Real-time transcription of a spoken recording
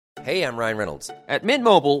Hey, I'm Ryan Reynolds. At Mint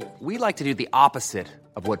Mobile, we like to do the opposite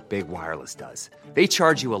of what Big Wireless does. They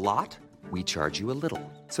charge you a lot, we charge you a little.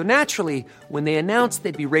 So naturally, when they announced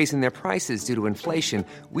they'd be raising their prices due to inflation,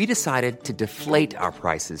 we decided to deflate our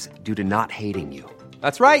prices due to not hating you.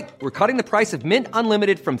 That's right. We're cutting the price of Mint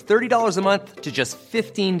Unlimited from $30 a month to just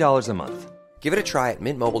 $15 a month. Give it a try at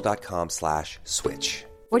mintmobile.com/switch.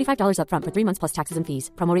 $45 up front for 3 months plus taxes and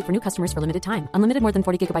fees. Promo rate for new customers for limited time. Unlimited more than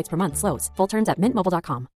 40 gigabytes per month. Slows full terms at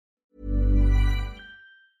mintmobile.com.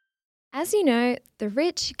 As you know, the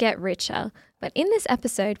rich get richer, but in this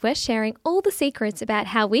episode, we're sharing all the secrets about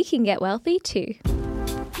how we can get wealthy too.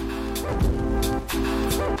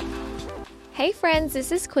 Hey friends,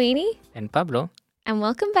 this is Queenie. And Pablo. And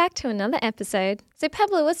welcome back to another episode. So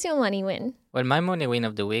Pablo, what's your money win? Well, my money win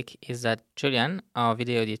of the week is that Julian, our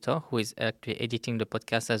video editor, who is actually editing the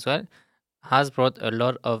podcast as well, has brought a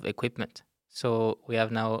lot of equipment. So we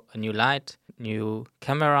have now a new light, new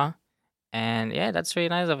camera, and yeah, that's really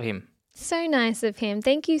nice of him. So nice of him.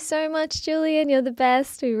 Thank you so much, Julian. You're the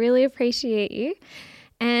best. We really appreciate you.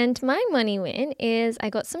 And my money win is I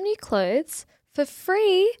got some new clothes for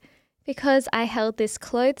free because I held this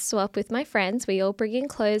clothes swap with my friends. We all bring in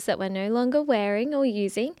clothes that we're no longer wearing or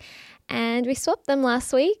using. And we swapped them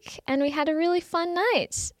last week and we had a really fun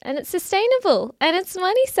night. And it's sustainable and it's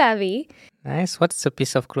money savvy. Nice. What's the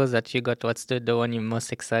piece of clothes that you got? What's the one you're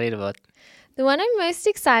most excited about? The one I'm most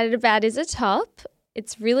excited about is a top.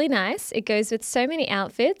 It's really nice. It goes with so many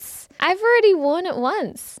outfits. I've already worn it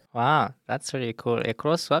once. Wow, that's really cool. A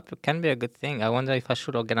clothes swap can be a good thing. I wonder if I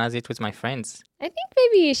should organize it with my friends. I think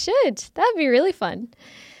maybe you should. That would be really fun.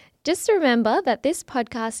 Just remember that this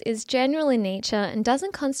podcast is general in nature and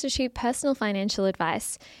doesn't constitute personal financial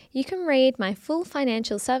advice. You can read my full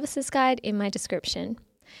financial services guide in my description.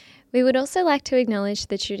 We would also like to acknowledge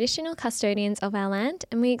the traditional custodians of our land,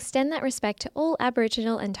 and we extend that respect to all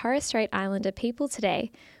Aboriginal and Torres Strait Islander people today.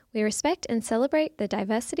 We respect and celebrate the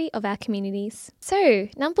diversity of our communities. So,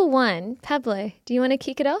 number 1, Pablo, do you want to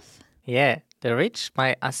kick it off? Yeah, the rich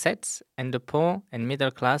by assets and the poor and middle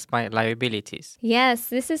class by liabilities. Yes,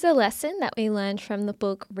 this is a lesson that we learned from the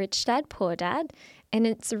book Rich Dad, Poor Dad, and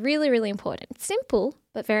it's really, really important. It's simple,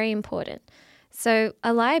 but very important. So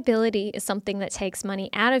a liability is something that takes money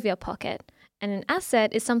out of your pocket, and an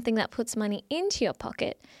asset is something that puts money into your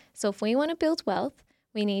pocket. So if we want to build wealth,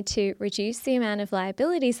 we need to reduce the amount of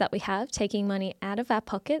liabilities that we have, taking money out of our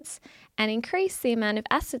pockets, and increase the amount of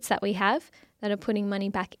assets that we have that are putting money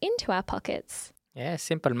back into our pockets. Yeah,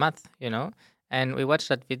 simple math, And we watched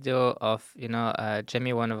that video of,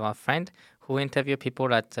 Jamie, one of our friends, who interviewed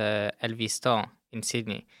people at LV store in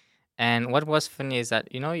Sydney. And what was funny is that,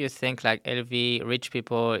 you think like LV, rich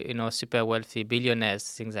people, super wealthy, billionaires,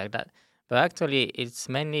 things like that. But actually, it's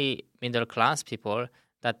mainly middle class people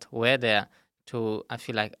that were there to, I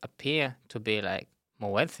feel like, appear to be like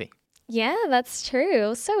more wealthy. Yeah, that's true. It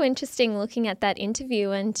was so interesting looking at that interview.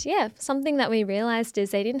 And yeah, something that we realized is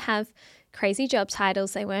they didn't have crazy job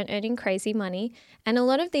titles. They weren't earning crazy money. And a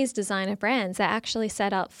lot of these designer brands are actually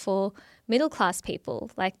set up for middle-class people.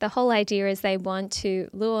 Like the whole idea is they want to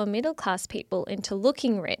lure middle-class people into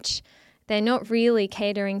looking rich. They're not really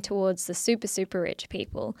catering towards the super, super rich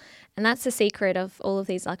people. And that's the secret of all of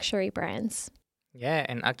these luxury brands. Yeah,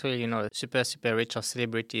 and actually, super, super rich or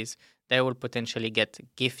celebrities, they will potentially get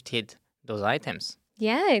gifted those items.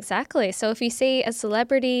 Yeah, exactly. So if you see a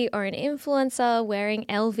celebrity or an influencer wearing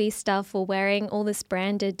LV stuff or wearing all this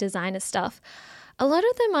branded designer stuff, a lot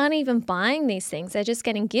of them aren't even buying these things. They're just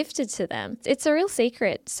getting gifted to them. It's a real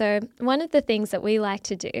secret. So one of the things that we like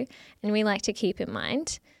to do and we like to keep in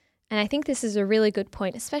mind, and I think this is a really good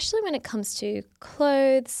point, especially when it comes to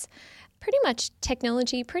clothes, pretty much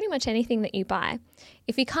technology, pretty much anything that you buy.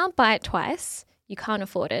 If you can't buy it twice, you can't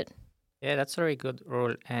afford it. Yeah, that's a very good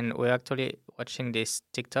rule. And we're actually watching this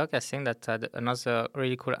TikTok. I think that another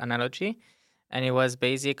really cool analogy. And it was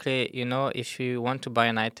basically, if you want to buy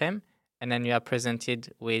an item and then you are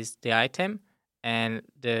presented with the item and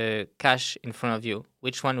the cash in front of you,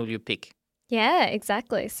 which one will you pick? Yeah,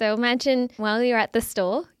 exactly. So imagine while you're at the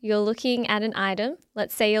store, you're looking at an item.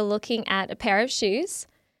 Let's say you're looking at a pair of shoes.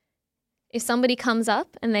 If somebody comes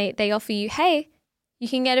up and they offer you, hey, you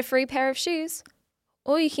can get a free pair of shoes,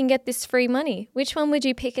 or you can get this free money. Which one would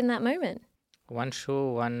you pick in that moment? One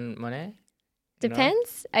shoe, one money?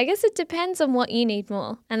 Depends. I guess it depends on what you need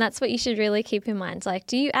more. And that's what you should really keep in mind. Like,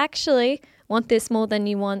 do you actually want this more than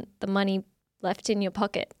you want the money left in your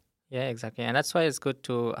pocket? Yeah, exactly. And that's why it's good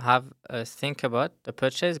to have a think about the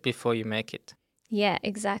purchase before you make it. Yeah,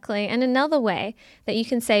 exactly. And another way that you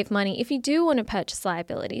can save money if you do want to purchase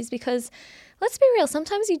liabilities, because let's be real,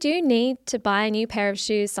 sometimes you do need to buy a new pair of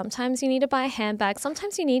shoes, sometimes you need to buy a handbag,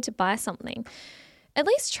 sometimes you need to buy something. At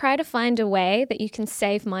least try to find a way that you can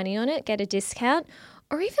save money on it, get a discount,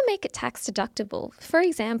 or even make it tax deductible. For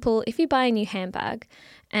example, if you buy a new handbag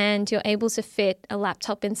and you're able to fit a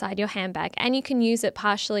laptop inside your handbag and you can use it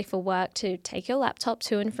partially for work to take your laptop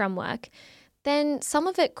to and from work, then some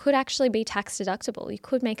of it could actually be tax deductible. You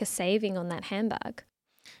could make a saving on that handbag.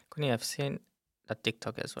 Kuni, I've seen that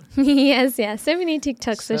TikTok as well. Yes. So many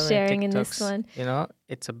TikToks So are many sharing in this TikToks. one. You know,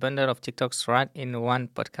 it's a bundle of TikToks right in one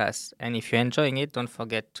podcast. And if you're enjoying it, don't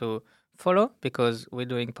forget to follow, because we're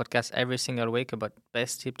doing podcasts every single week about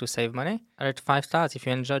best tip to save money. Rate 5 stars if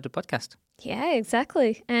you enjoyed the podcast. Yeah,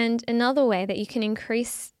 exactly. And another way that you can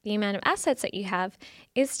increase the amount of assets that you have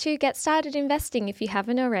is to get started investing if you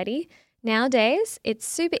haven't already. Nowadays, it's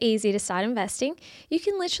super easy to start investing. You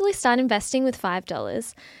can literally start investing with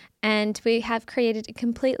 $5. And we have created a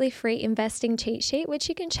completely free investing cheat sheet, which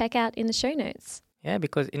you can check out in the show notes. Yeah,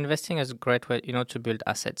 because investing is a great way, to build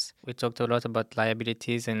assets. We talked a lot about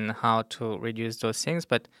liabilities and how to reduce those things,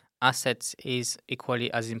 but assets is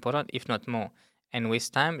equally as important, if not more. And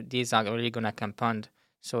with time, these are really going to compound.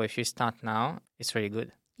 So if you start now, it's really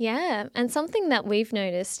good. Yeah, and something that we've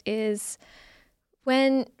noticed is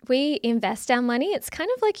when we invest our money, it's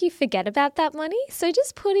kind of like you forget about that money. So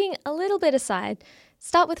just putting a little bit aside,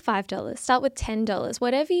 start with $5, start with $10,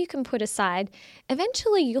 whatever you can put aside,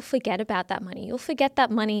 eventually you'll forget about that money. You'll forget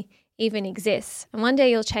that money even exists. And one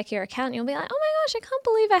day you'll check your account and you'll be like, oh my gosh, I can't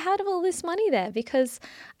believe I had all this money there. Because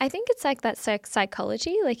I think it's like that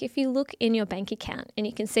psychology. Like if you look in your bank account and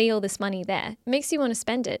you can see all this money there, it makes you want to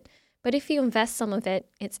spend it. But if you invest some of it,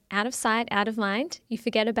 it's out of sight, out of mind. You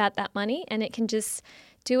forget about that money and it can just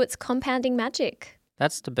do its compounding magic.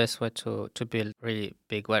 That's the best way to build really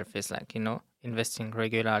big wealth, is like, investing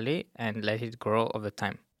regularly and let it grow over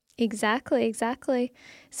time. Exactly.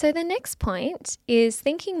 So the next point is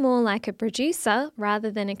thinking more like a producer rather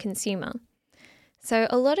than a consumer. So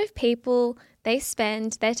a lot of people, they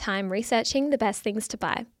spend their time researching the best things to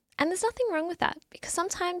buy. And there's nothing wrong with that, because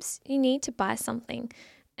sometimes you need to buy something.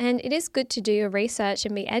 And it is good to do your research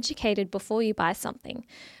and be educated before you buy something.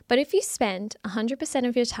 But if you spend 100%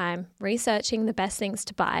 of your time researching the best things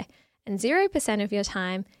to buy and 0% of your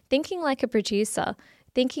time thinking like a producer,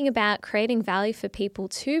 thinking about creating value for people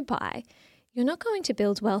to buy, you're not going to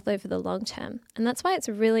build wealth over the long term. And that's why it's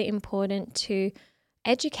really important to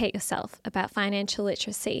educate yourself about financial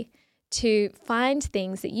literacy, to find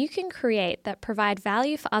things that you can create that provide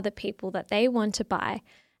value for other people that they want to buy.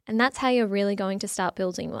 And that's how you're really going to start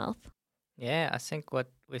building wealth. Yeah, I think what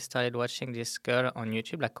we started watching this girl on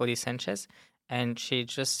YouTube, like Cody Sanchez, and she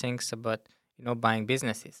just thinks about, buying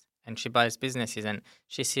businesses. And she buys businesses, and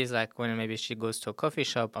she sees like when maybe she goes to a coffee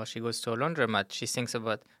shop or she goes to a laundromat, she thinks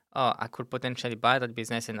about, oh, I could potentially buy that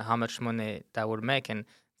business and how much money that would make. And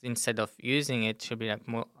instead of using it, she'll be like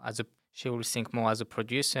she will think more as a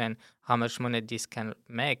producer and how much money this can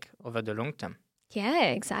make over the long term. Yeah,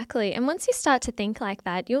 exactly. And once you start to think like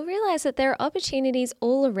that, you'll realize that there are opportunities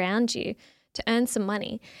all around you to earn some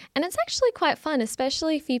money. And it's actually quite fun,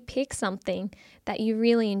 especially if you pick something that you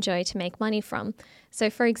really enjoy to make money from. So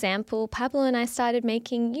for example, Pablo and I started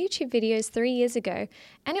making YouTube videos 3 years ago,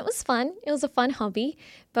 and it was fun. It was a fun hobby,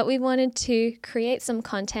 but we wanted to create some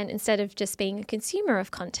content instead of just being a consumer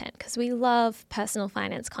of content, because we love personal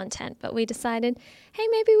finance content. But we decided, hey,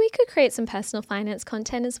 maybe we could create some personal finance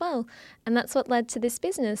content as well. And that's what led to this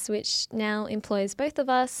business, which now employs both of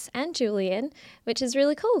us and Julian, which is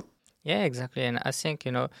really cool. Yeah, exactly. And I think,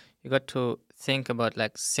 you got to think about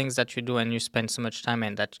like things that you do and you spend so much time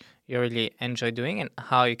in that you really enjoy doing and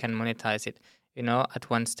how you can monetize it. At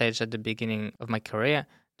one stage at the beginning of my career,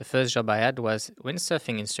 the first job I had was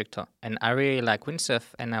windsurfing instructor. And I really like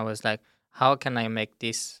windsurf. And I was like, how can I make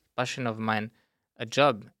this passion of mine a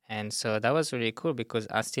job? And so that was really cool because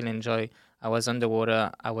I still enjoy, I was on the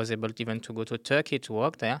water. I was able even to go to Turkey to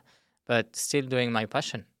work there, but still doing my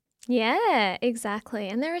passion. Yeah, exactly.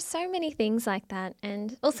 And there are so many things like that.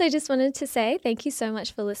 And also just wanted to say thank you so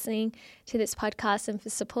much for listening to this podcast and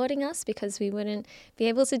for supporting us, because we wouldn't be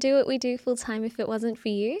able to do what we do full time if it wasn't for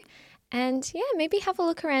you. And yeah, maybe have a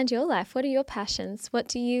look around your life. What are your passions? What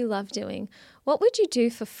do you love doing? What would you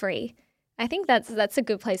do for free? I think that's a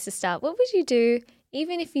good place to start. What would you do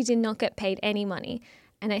even if you did not get paid any money?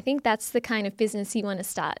 And I think that's the kind of business you want to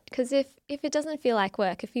start, because if it doesn't feel like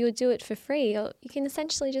work, if you would do it for free, you can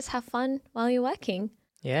essentially just have fun while you're working.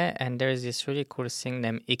 Yeah, and there is this really cool thing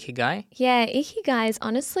named Ikigai. Yeah, Ikigai is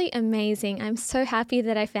honestly amazing. I'm so happy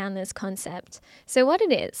that I found this concept. So what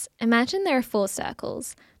it is, imagine there are 4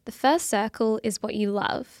 circles. The first circle is what you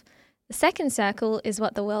love. The second circle is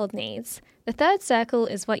what the world needs. The third circle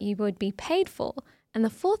is what you would be paid for. And the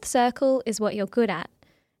fourth circle is what you're good at.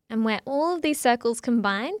 And where all of these circles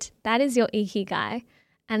combined, that is your Ikigai.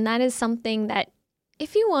 And that is something that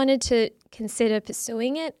if you wanted to consider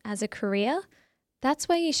pursuing it as a career, that's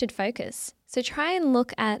where you should focus. So try and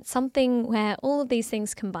look at something where all of these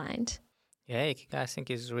things combined. Yeah, Ikigai, I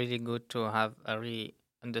think is really good to have a really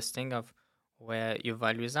understanding of where your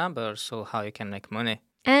values are, but also how you can make money.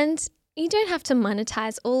 And you don't have to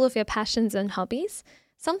monetize all of your passions and hobbies.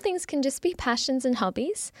 Some things can just be passions and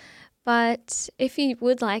hobbies. But if you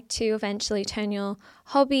would like to eventually turn your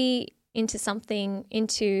hobby into something,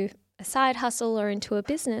 into a side hustle or into a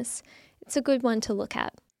business, it's a good one to look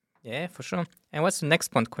at. Yeah, for sure. And what's the next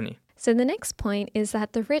point, Kuni? So the next point is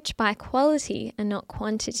that the rich buy quality and not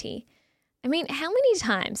quantity. I mean, how many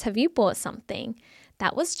times have you bought something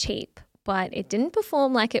that was cheap, but it didn't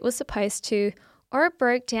perform like it was supposed to, or it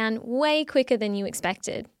broke down way quicker than you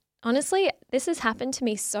expected? Honestly, this has happened to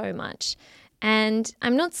me so much. And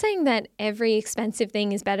I'm not saying that every expensive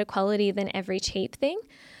thing is better quality than every cheap thing,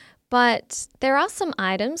 but there are some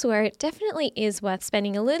items where it definitely is worth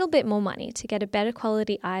spending a little bit more money to get a better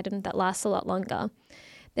quality item that lasts a lot longer.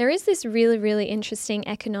 There is this really, really interesting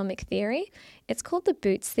economic theory. It's called the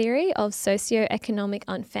Boots theory of socioeconomic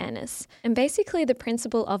unfairness. And basically the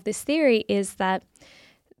principle of this theory is that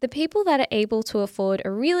the people that are able to afford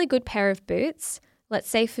a really good pair of boots, let's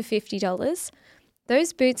say for $50,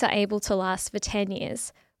 those boots are able to last for 10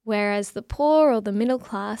 years, whereas the poor or the middle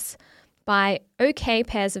class buy okay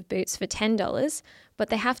pairs of boots for $10, but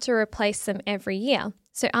they have to replace them every year.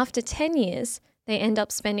 So after 10 years, they end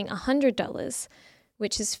up spending $100,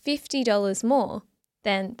 which is $50 more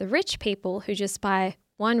than the rich people who just buy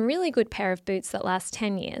one really good pair of boots that last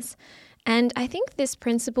 10 years. And I think this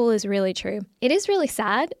principle is really true. It is really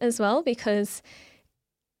sad as well because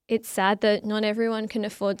it's sad that not everyone can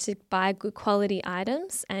afford to buy good quality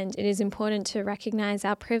items, and it is important to recognize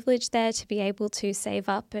our privilege there to be able to save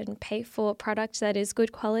up and pay for a product that is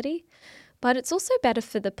good quality. But it's also better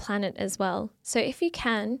for the planet as well. So if you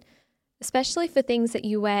can, especially for things that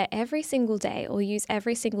you wear every single day or use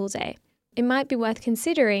every single day, it might be worth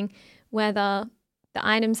considering whether the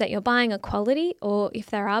items that you're buying are quality or if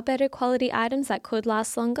there are better quality items that could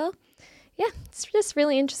last longer. Yeah, it's just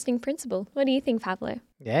really interesting principle. What do you think, Pablo?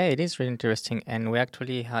 Yeah, it is really interesting. And we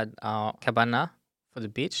actually had our cabana for the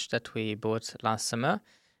beach that we bought last summer.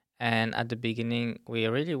 And at the beginning, we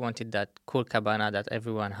really wanted that cool cabana that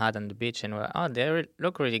everyone had on the beach. And we're like, oh, they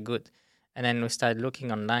look really good. And then we started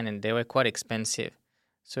looking online and they were quite expensive.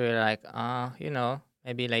 So we're like,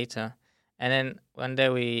 maybe later. And then one day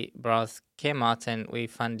we browsed Kmart and we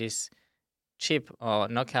found this cheap or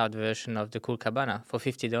knockout version of the cool cabana for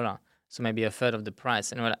 $50. So maybe a third of the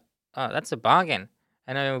price. And we're like, oh, that's a bargain.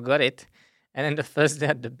 And then we got it. And then the first day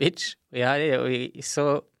at the beach, we had it. We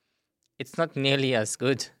saw it's not nearly as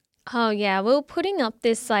good. Oh, yeah. We were putting up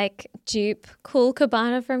this dupe cool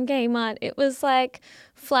cabana from Kmart. It was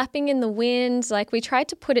flapping in the wind. We tried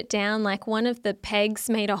to put it down. One of the pegs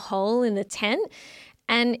made a hole in the tent.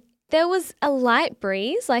 And there was a light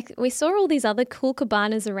breeze. We saw all these other cool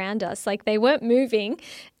cabanas around us. They weren't moving.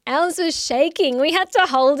 Ours was shaking. We had to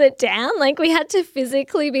hold it down. We had to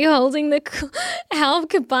physically be holding our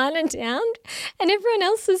cabana down. And everyone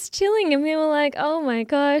else was chilling. And we were like, oh my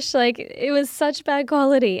gosh, it was such bad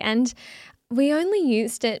quality. And we only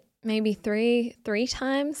used it maybe three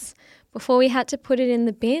times before we had to put it in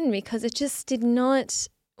the bin because it just did not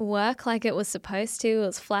work like it was supposed to. It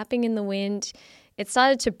was flapping in the wind. It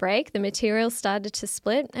started to break, the material started to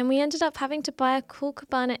split, and we ended up having to buy a cool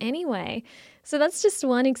cabana anyway. So that's just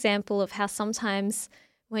one example of how sometimes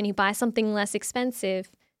when you buy something less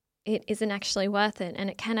expensive, it isn't actually worth it,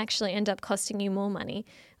 and it can actually end up costing you more money.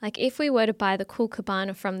 If we were to buy the cool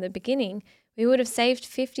cabana from the beginning, we would have saved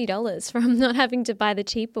 $50 from not having to buy the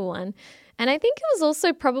cheaper one. And I think it was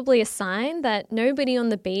also probably a sign that nobody on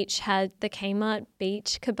the beach had the Kmart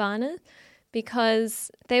beach cabana,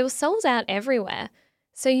 because they were sold out everywhere.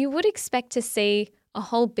 So you would expect to see a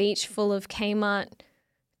whole beach full of Kmart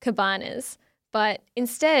cabanas, but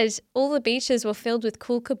instead all the beaches were filled with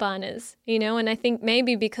cool cabanas, and I think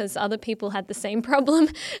maybe because other people had the same problem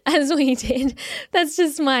as we did. That's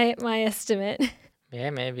just my estimate. Yeah,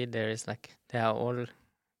 maybe they are all in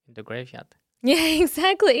the graveyard. Yeah,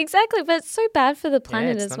 exactly. But it's so bad for the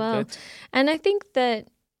planet as well. Good. And I think that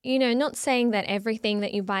not saying that everything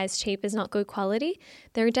that you buy is cheap is not good quality.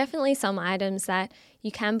 There are definitely some items that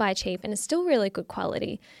you can buy cheap and it's still really good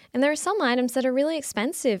quality. And there are some items that are really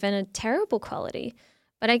expensive and are terrible quality.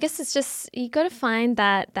 But I guess it's just, you got to find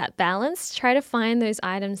that balance. Try to find those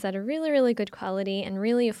items that are really, really good quality and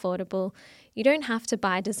really affordable. You don't have to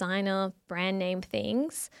buy designer brand name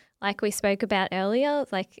things like we spoke about earlier.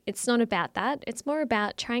 Like, it's not about that. It's more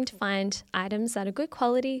about trying to find items that are good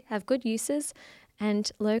quality, have good uses,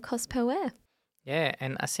 and low cost per wear. Yeah,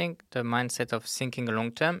 and I think the mindset of thinking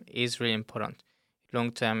long term is really important.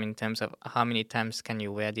 Long term in terms of how many times can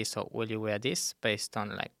you wear this or will you wear this based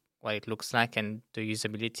on like what it looks like and the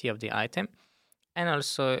usability of the item. And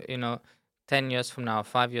also, 10 years from now,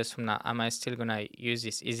 5 years from now, am I still going to use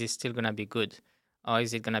this? Is it still going to be good? Or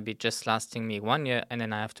is it going to be just lasting me 1 year and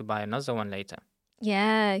then I have to buy another one later?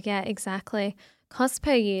 Yeah, exactly. Cost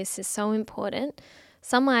per use is so important.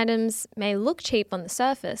 Some items may look cheap on the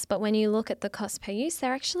surface, but when you look at the cost per use,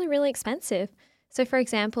 they're actually really expensive. So for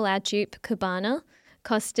example, our dupe Cabana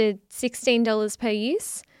costed $16 per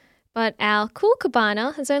use, but our cool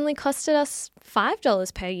Cabana has only costed us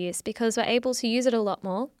 $5 per use because we're able to use it a lot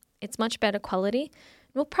more. It's much better quality.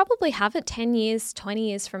 We'll probably have it 10 years, 20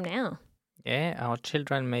 years from now. Yeah, our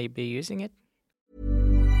children may be using it.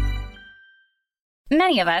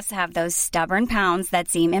 Many of us have those stubborn pounds that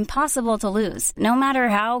seem impossible to lose, no matter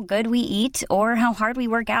how good we eat or how hard we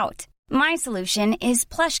work out. My solution is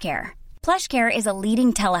PlushCare. PlushCare is a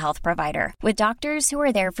leading telehealth provider with doctors who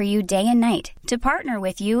are there for you day and night to partner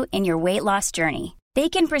with you in your weight loss journey. They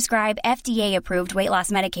can prescribe FDA-approved weight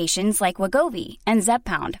loss medications like Wegovy and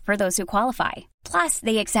Zepbound for those who qualify. Plus,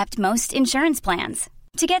 they accept most insurance plans.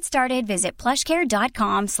 To get started, visit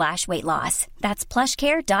plushcare.com/weightloss. That's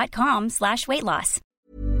plushcare.com/weightloss.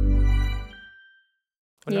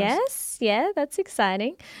 Yes, yeah, that's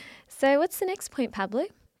exciting. So what's the next point, Pablo?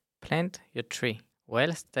 Plant your tree.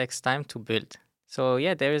 Wealth takes time to build. So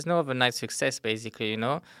yeah, there is no overnight success basically,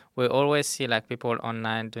 We always see like people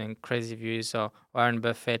online doing crazy views or Warren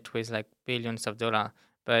Buffett with like billions of dollars,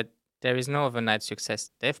 but there is no overnight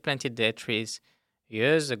success. They've planted their trees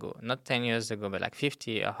years ago, not 10 years ago, but like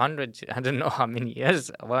 50, 100, I don't know how many years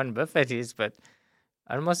Warren Buffett is, but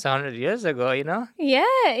almost 100 years ago,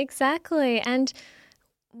 Yeah, exactly. And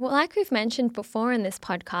like we've mentioned before in this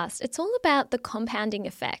podcast, it's all about the compounding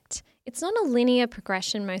effect. It's not a linear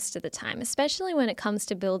progression most of the time, especially when it comes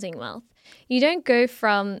to building wealth. You don't go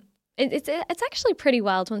from it's actually pretty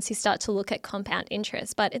wild once you start to look at compound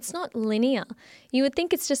interest, but it's not linear. You would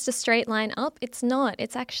think it's just a straight line up. It's not.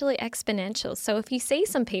 It's actually exponential. So if you see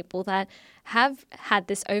some people that have had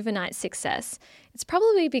this overnight success, it's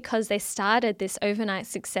probably because they started this overnight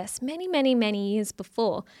success many, many, many years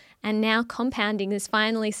before, and now compounding is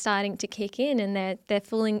finally starting to kick in, and they're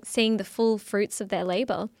seeing the full fruits of their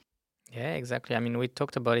labor. Yeah, exactly. I mean, we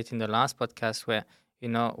talked about it in the last podcast where,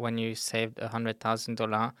 when you saved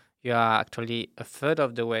 $100,000, you are actually a third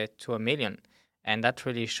of the way to $1 million. And that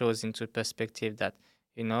really shows into perspective that,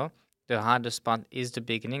 the hardest part is the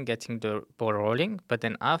beginning, getting the ball rolling. But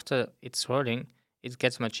then after it's rolling, it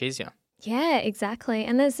gets much easier. Yeah, exactly.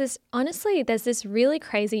 And there's this really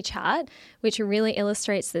crazy chart which really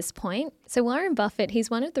illustrates this point. So Warren Buffett,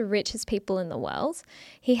 he's one of the richest people in the world.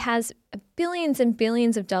 He has billions and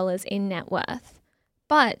billions of dollars in net worth.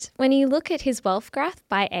 But when you look at his wealth graph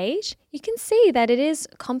by age, you can see that it is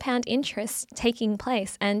compound interest taking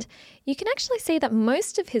place. And you can actually see that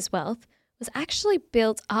most of his wealth was actually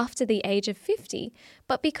built after the age of 50.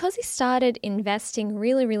 But because he started investing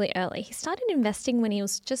really, really early, he started investing when he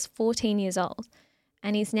was just 14 years old,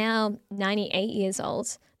 and he's now 98 years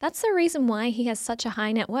old. That's the reason why he has such a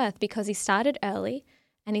high net worth, because he started early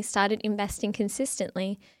and he started investing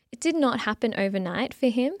consistently. It did not happen overnight for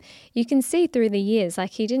him. You can see through the years,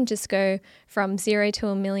 like he didn't just go from 0 to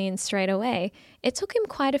 $1 million straight away. It took him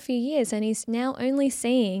quite a few years, and he's now only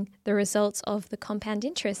seeing the results of the compound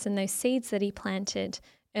interest and those seeds that he planted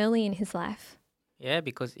early in his life. Yeah,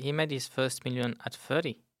 because he made his first million at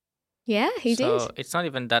 30. Yeah, he did. So it's not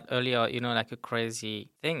even that early or, like a crazy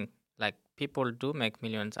thing. Like people do make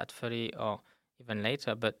millions at 30 or even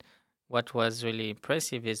later. But what was really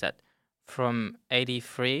impressive is that from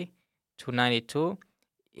 83 to 92,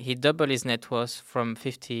 he doubled his net worth from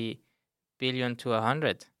 50 billion to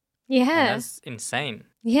 100. Yeah. And that's insane.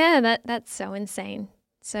 Yeah, that's so insane.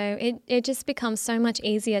 So it just becomes so much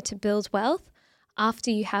easier to build wealth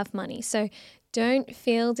after you have money. So don't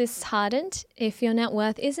feel disheartened if your net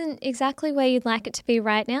worth isn't exactly where you'd like it to be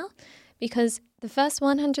right now, because the first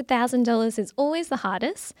 $100,000 is always the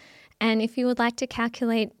hardest. And if you would like to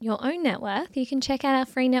calculate your own net worth, you can check out our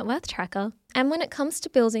free net worth tracker. And when it comes to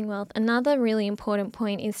building wealth, another really important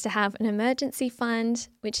point is to have an emergency fund,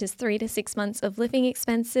 which is 3 to 6 months of living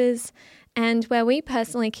expenses. And where we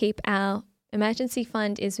personally keep our emergency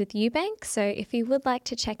fund is with Ubank. So if you would like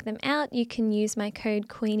to check them out, you can use my code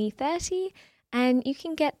Queenie30 and you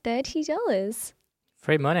can get $30.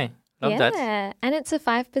 Free money. Love that. Yeah, and it's a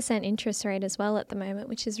 5% interest rate as well at the moment,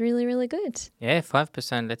 which is really, really good. Yeah,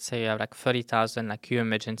 5%. Let's say you have like 30,000 like your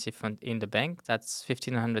emergency fund in the bank. That's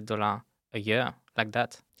 $1,500 a year, like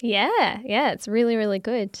that. Yeah, it's really, really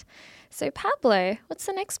good. So Pablo, what's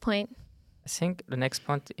the next point? I think the next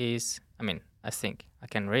point is, I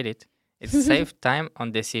can read it. It's save time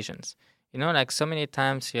on decisions. You know, like so many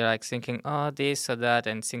times you're like thinking, oh, this or that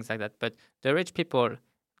and things like that. But the rich people,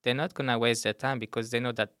 they're not going to waste their time because they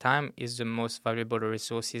know that time is the most valuable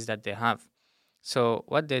resources that they have. So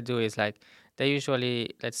what they do is like they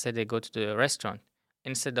usually, let's say they go to the restaurant.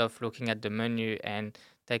 Instead of looking at the menu and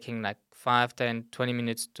taking like 5, 10, 20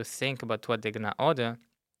 minutes to think about what they're going to order,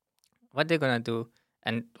 what they're going to do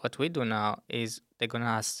and what we do now is they're going to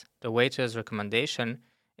ask the waiter's recommendation.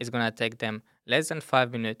 Is going to take them less than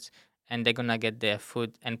 5 minutes and they're going to get their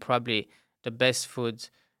food and probably the best food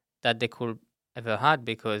that they could ever had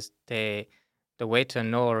because the waiter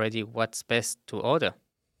know already what's best to order.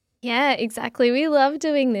 Yeah, exactly. We love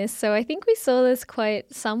doing this. So I think we saw this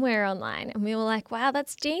quote somewhere online and we were like, wow,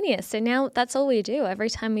 that's genius. So now that's all we do.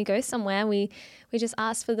 Every time we go somewhere, we just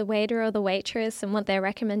ask for the waiter or the waitress and what their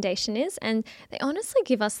recommendation is. And they honestly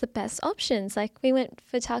give us the best options. Like we went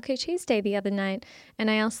for Taco Tuesday the other night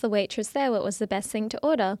and I asked the waitress there what was the best thing to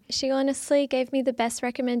order. She honestly gave me the best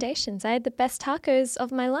recommendations. I had the best tacos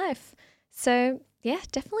of my life. So yeah,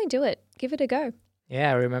 definitely do it. Give it a go.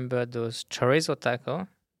 Yeah, I remember those chorizo taco.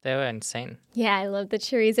 They were insane. Yeah, I love the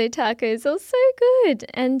chorizo tacos. They're so good.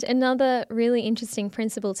 And another really interesting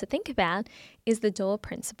principle to think about is the door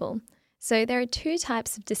principle. So there are 2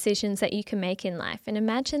 types of decisions that you can make in life, and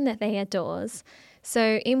imagine that they are doors.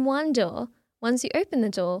 So in one door, once you open the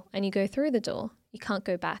door and you go through the door, you can't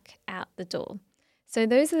go back out the door. So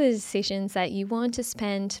those are the decisions that you want to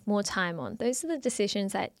spend more time on. Those are the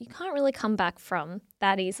decisions that you can't really come back from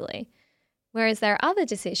that easily. Whereas there are other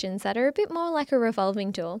decisions that are a bit more like a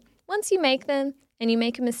revolving door. Once you make them and you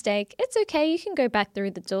make a mistake, it's okay. You can go back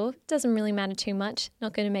through the door. It doesn't really matter too much.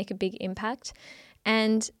 Not going to make a big impact.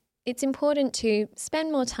 And it's important to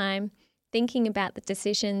spend more time thinking about the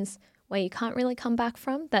decisions where you can't really come back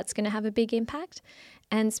from. That's going to have a big impact.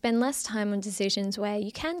 And spend less time on decisions where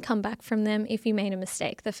you can come back from them if you made a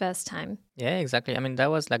mistake the first time. Yeah, exactly. I mean,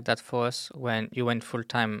 that was like that for us when you went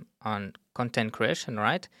full-time on content creation,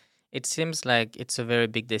 right? It seems like it's a very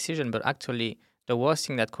big decision, but actually the worst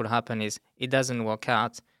thing that could happen is it doesn't work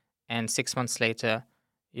out and 6 months later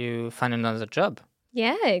you find another job.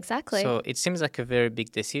 Yeah, exactly. So it seems like a very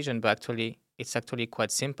big decision, but actually it's actually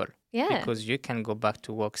quite simple. Yeah. Because you can go back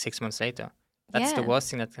to work 6 months later. That's the worst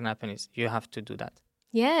thing that can happen is you have to do that.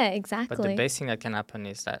 Yeah, exactly. But the best thing that can happen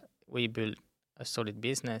is that we build a solid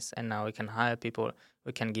business and now we can hire people,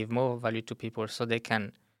 we can give more value to people so they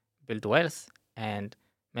can build wealth and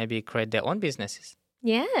maybe create their own businesses.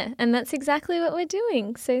 Yeah, and that's exactly what we're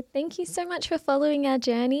doing. So thank you so much for following our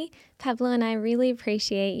journey. Pablo and I really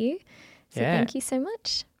appreciate you. So thank you so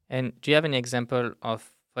much. And do you have any example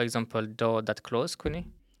of, for example, door that close, Queenie?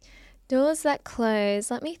 Doors that close.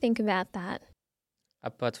 Let me think about that.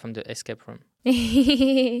 Apart from the escape room.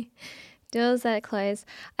 Doors that close.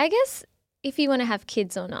 I guess if you want to have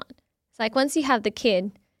kids or not. It's like once you have the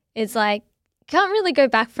kid, it's like, can't really go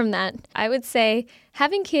back from that. I would say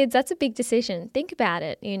having kids, that's a big decision. Think about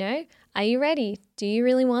it, you know. Are you ready? Do you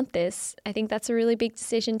really want this? I think that's a really big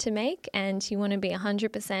decision to make and you want to be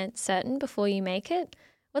 100% certain before you make it.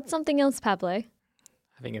 What's something else, Pablo?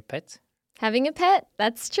 Having a pet. Having a pet.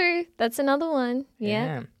 That's true. That's another one.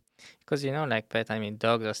 Yeah. Because, you know, like pet, I mean,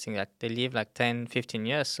 dogs or things like they live like 10, 15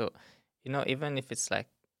 years. So, you know, even if it's like,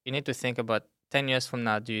 you need to think about 10 years from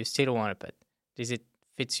now, do you still want a pet? Does it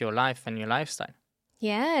fits your life and your lifestyle?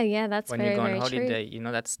 Yeah, that's when very, you go on very holiday, true. You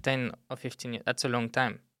know, that's 10 or 15 years. That's a long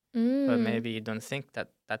time. But maybe you don't think that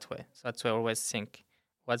way. So that's why I always think,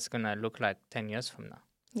 what's going to look like 10 years from now?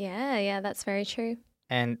 Yeah, that's very true.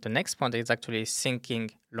 And the next point is actually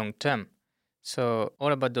thinking long term. So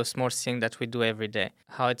all about those small things that we do every day,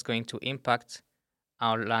 how it's going to impact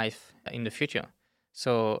our life in the future.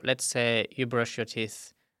 So let's say you brush your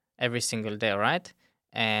teeth every single day, right?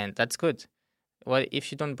 And that's good. Well,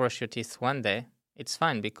 if you don't brush your teeth one day, it's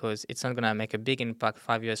fine because it's not going to make a big impact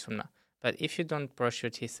 5 years from now. But if you don't brush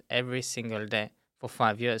your teeth every single day for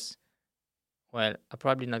 5 years, well, I'm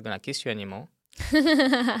probably not going to kiss you anymore.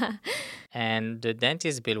 And the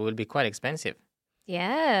dentist bill will be quite expensive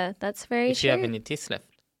Yeah, that's very if true. you have any teeth left.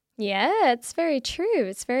 Yeah, it's very true.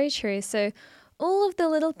 It's very true. So, all of the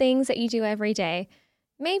little things that you do every day,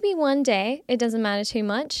 maybe one day it doesn't matter too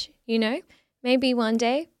much, you know? Maybe one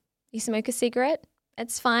day you smoke a cigarette,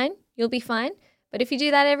 it's fine, you'll be fine. But if you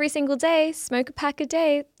do that every single day, smoke a pack a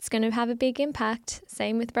day, it's going to have a big impact.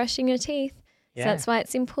 Same with brushing your teeth. So, Yeah. that's why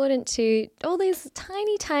it's important to all these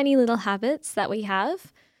tiny, tiny little habits that we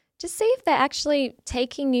have. Just see if they're actually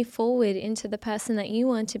taking you forward into the person that you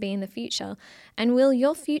want to be in the future. And will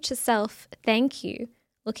your future self thank you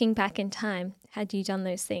looking back in time had you done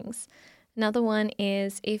those things? Another one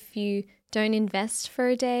is if you don't invest for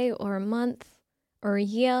a day or a month or a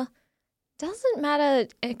year, doesn't matter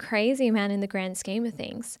a crazy amount in the grand scheme of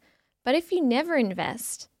things. But if you never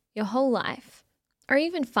invest your whole life, or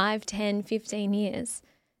even 5, 10, 15 years,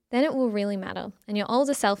 then it will really matter. And your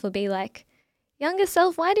older self will be like, younger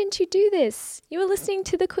self, why didn't you do this? You were listening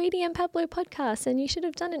to the Queenie and Pablo podcast and you should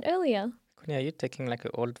have done it earlier. Queenie, are you taking like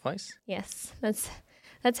an old voice? Yes,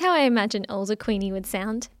 that's how I imagine older Queenie would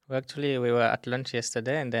sound. Well, actually, we were at lunch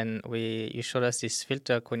yesterday, and then you showed us this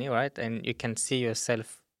filter, Queenie, right? And you can see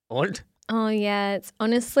yourself old. Oh yeah, it's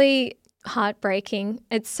honestly heartbreaking.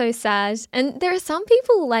 It's so sad. And there are some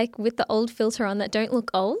people like with the old filter on that don't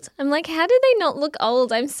look old. I'm like, how do they not look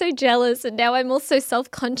old? I'm so jealous. And now I'm also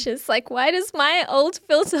self-conscious. Like, why does my old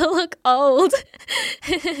filter look old?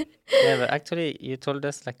 Yeah, but actually, you told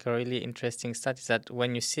us like a really interesting stat is that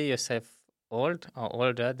when you see yourself old or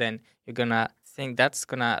older, then you're gonna think that's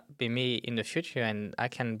gonna be me in the future, and I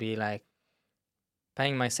can be like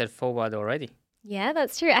paying myself forward already. Yeah,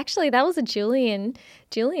 that's true. Actually, that was a Julian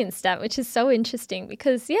stat, which is so interesting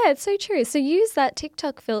because, yeah, it's so true. So use that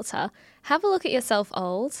TikTok filter. Have a look at yourself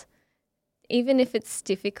old, even if it's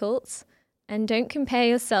difficult, and don't compare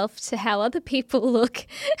yourself to how other people look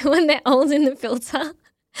when they're old in the filter.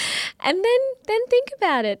 And then think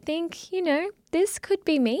about it. Think, you know, this could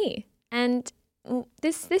be me. And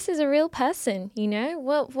this is a real person, you know?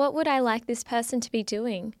 What would I like this person to be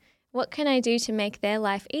doing? What can I do to make their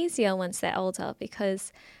life easier once they're older?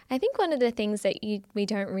 Because I think one of the things that we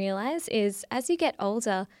don't realize is as you get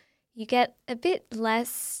older, you get a bit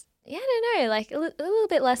less, I don't know, like a little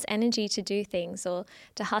bit less energy to do things or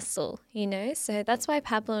to hustle, you know? So that's why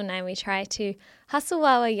Pablo and I, we try to hustle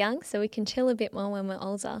while we're young so we can chill a bit more when we're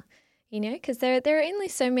older, you know? Because there are only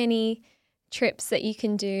so many trips that you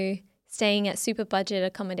can do staying at super budget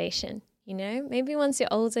accommodation. You know, maybe once you're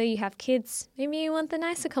older, you have kids, maybe you want the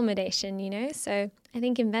nice accommodation, you know? So I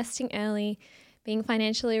think investing early, being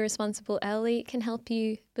financially responsible early can help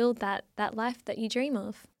you build that life that you dream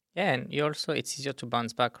of. Yeah, and you also, it's easier to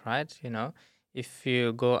bounce back, right? You know, if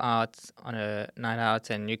you go out on a night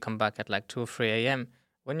out and you come back at like 2 or 3 a.m.,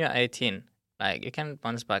 when you're 18, like you can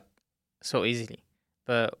bounce back so easily.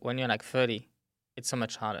 But when you're like 30, it's so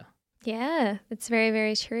much harder. Yeah, it's very,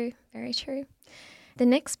 very true. Very true. The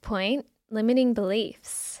next point, limiting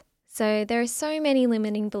beliefs. So there are so many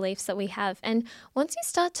limiting beliefs that we have. And once you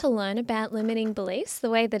start to learn about limiting beliefs, the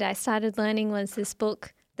way that I started learning was this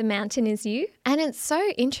book, The Mountain Is You. And it's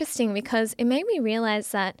so interesting because it made me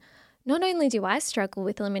realize that not only do I struggle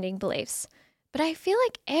with limiting beliefs, but I feel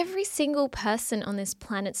like every single person on this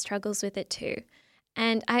planet struggles with it too.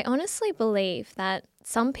 And I honestly believe that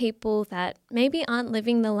some people that maybe aren't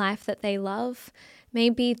living the life that they love,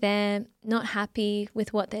 maybe they're not happy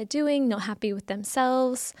with what they're doing, not happy with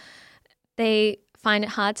themselves. They find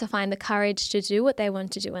it hard to find the courage to do what they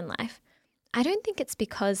want to do in life. I don't think it's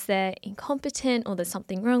because they're incompetent or there's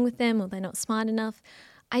something wrong with them or they're not smart enough.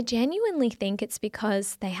 I genuinely think it's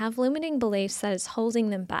because they have limiting beliefs that is holding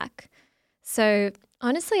them back. So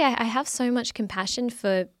honestly, I have so much compassion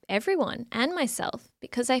for everyone and myself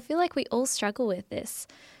because I feel like we all struggle with this.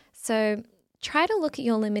 So try to look at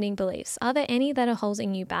your limiting beliefs. Are there any that are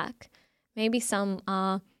holding you back? Maybe some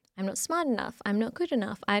are, I'm not smart enough, I'm not good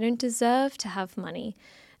enough, I don't deserve to have money.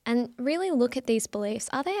 And really look at these beliefs.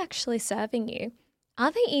 Are they actually serving you?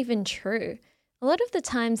 Are they even true? A lot of the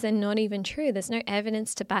times they're not even true. There's no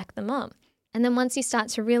evidence to back them up. And then once you start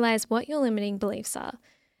to realize what your limiting beliefs are,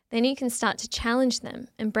 then you can start to challenge them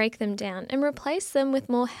and break them down and replace them with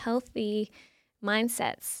more healthy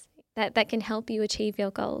mindsets that can help you achieve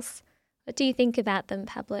your goals. What do you think about them,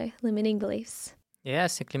 Pablo? Limiting beliefs? Yeah, I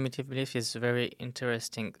think limiting belief is a very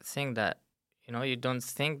interesting thing that, you know, you don't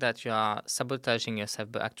think that you are sabotaging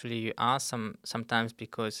yourself, but actually you are sometimes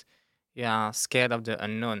because you are scared of the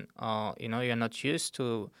unknown or, you know, you're not used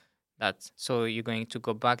to that. So you're going to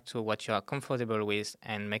go back to what you are comfortable with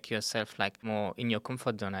and make yourself like more in your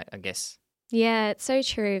comfort zone, I guess. Yeah, it's so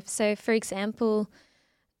true. So for example,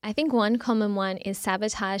 I think one common one is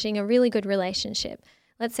sabotaging a really good relationship.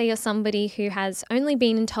 Let's say you're somebody who has only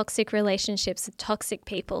been in toxic relationships with toxic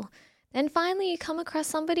people. Then finally you come across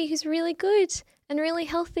somebody who's really good and really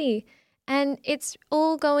healthy and it's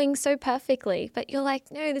all going so perfectly. But you're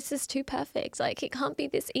like, no, this is too perfect. Like, it can't be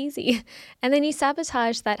this easy. And then you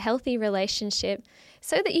sabotage that healthy relationship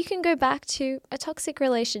so that you can go back to a toxic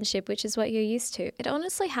relationship, which is what you're used to. It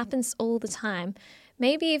honestly happens all the time.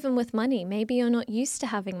 Maybe even with money. Maybe you're not used to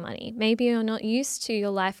having money. Maybe you're not used to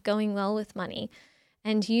your life going well with money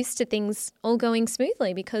and used to things all going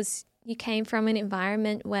smoothly because you came from an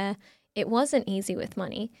environment where it wasn't easy with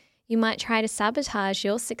money. You might try to sabotage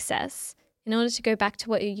your success in order to go back to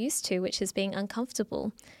what you're used to, which is being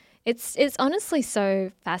uncomfortable. It's honestly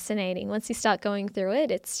so fascinating. Once you start going through it,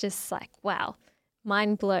 it's just like, wow,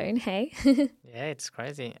 mind blown, hey? Yeah, it's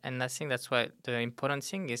crazy. And I think that's why the important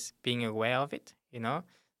thing is being aware of it, you know?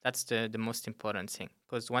 That's the most important thing.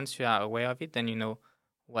 Because once you are aware of it, then you know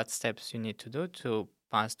what steps you need to do to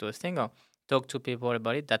pass those things or talk to people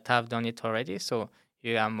about it that have done it already so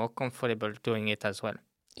you are more comfortable doing it as well.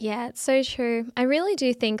 Yeah, it's so true. I really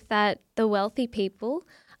do think that the wealthy people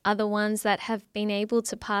are the ones that have been able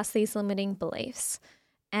to pass these limiting beliefs.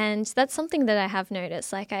 And that's something that I have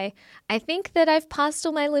noticed. Like I think that I've passed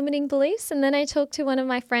all my limiting beliefs, and then I talk to one of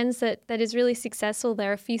my friends that is really successful.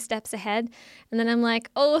 They're a few steps ahead. And then I'm like,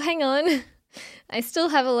 oh, hang on. I still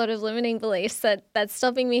have a lot of limiting beliefs that's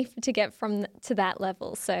stopping me to get to that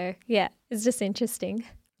level. So yeah, it's just interesting.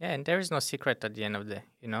 Yeah, and there is no secret at the end of the day,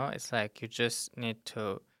 you know? It's like you just need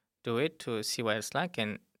to do it to see what it's like,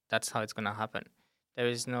 and that's how it's going to happen. There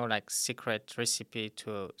is no like secret recipe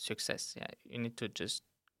to success. Yeah, you need to just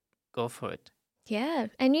go for it. Yeah,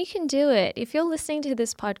 and you can do it. If you're listening to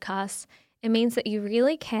this podcast, it means that you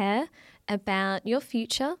really care about your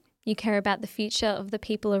future. You care about the future of the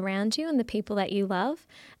people around you and the people that you love.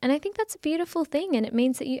 And I think that's a beautiful thing, and it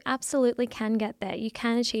means that you absolutely can get there. You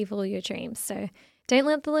can achieve all your dreams. So don't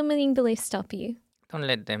let the limiting beliefs stop you. Don't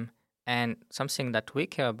let them. And something that we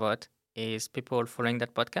care about is people following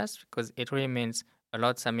that podcast because it really means a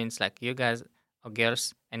lot. That means like you guys or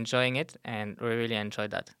girls enjoying it, and we really enjoy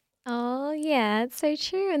that. Oh, yeah, it's so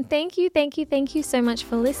true. And thank you so much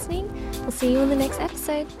for listening. We'll see you in the next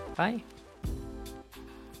episode. Bye.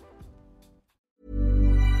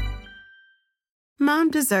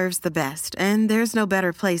 Mom deserves the best, and there's no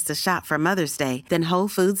better place to shop for Mother's Day than Whole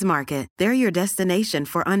Foods Market. They're your destination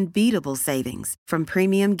for unbeatable savings, from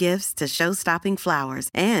premium gifts to show-stopping flowers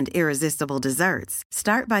and irresistible desserts.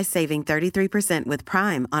 Start by saving 33% with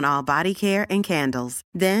Prime on all body care and candles.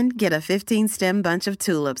 Then get a 15-stem bunch of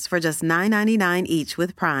tulips for just $9.99 each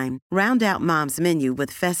with Prime. Round out Mom's menu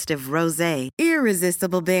with festive rosé,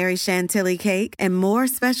 irresistible berry chantilly cake, and more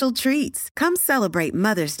special treats. Come celebrate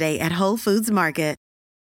Mother's Day at Whole Foods Market.